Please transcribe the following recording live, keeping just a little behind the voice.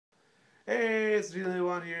Hey, it's Julie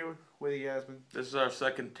here with Yasmin. This is our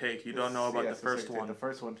second take. You don't know about the first one. The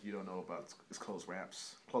first one you don't know about is close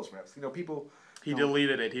raps. Close raps. You know, people. He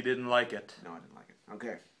deleted it. He didn't like it. No, I didn't like it.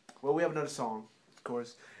 Okay. Well, we have another song, of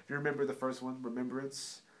course. If you remember the first one,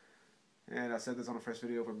 Remembrance, and I said this on the first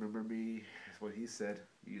video, Remember Me, is what he said,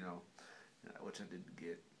 which I didn't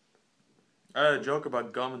get. I had a joke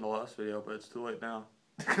about gum in the last video, but it's too late now.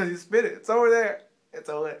 Because you spit it. It's over there. It's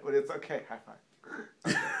over there, but it's okay. High five.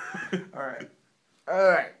 Okay. All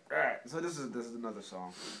right. So this is another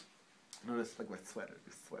song. Notice like my sweater.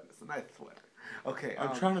 It's a nice sweater. Okay.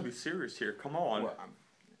 I'm trying to be serious here. Come on. Well,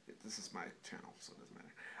 this is my channel, so it doesn't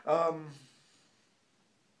matter.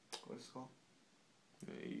 What is it called?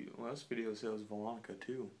 Last video said it was Velonica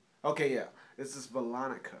 2. Okay, yeah. This is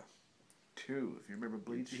Velonica 2. If you remember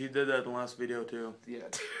Bleach. He did that in the last video too. Yeah.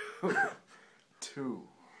 2.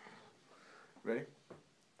 Ready?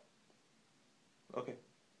 Okay.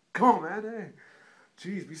 Come on, man. Hey.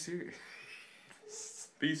 Jeez, be serious.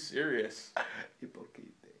 Be serious.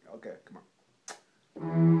 Okay, come on.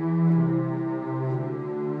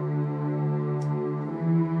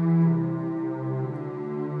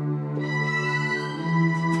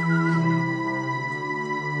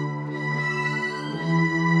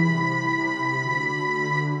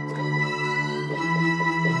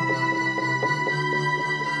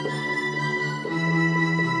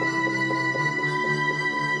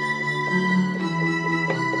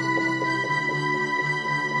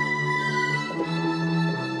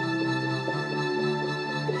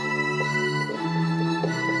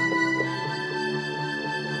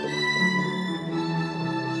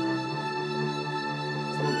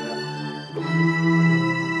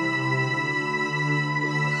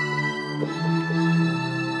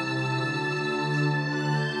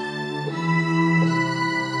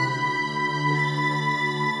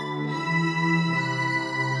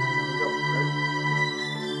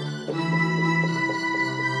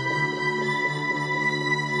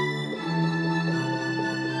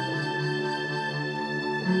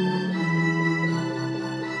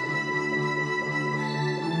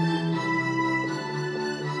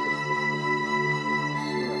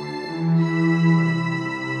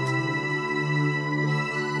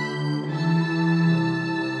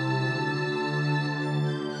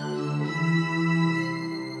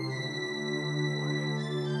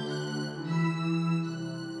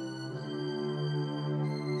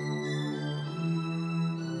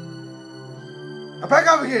 Now back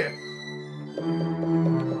over here.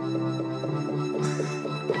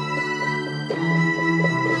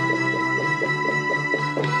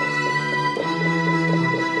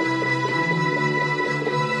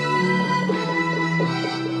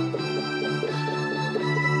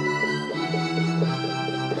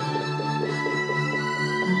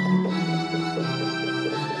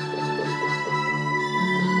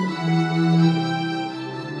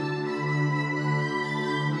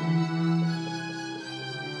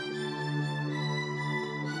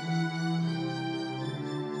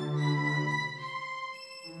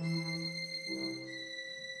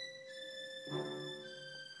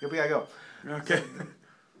 Here we gotta go. Okay.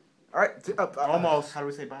 All right. Almost. How do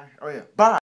we say bye? Oh yeah. Bye.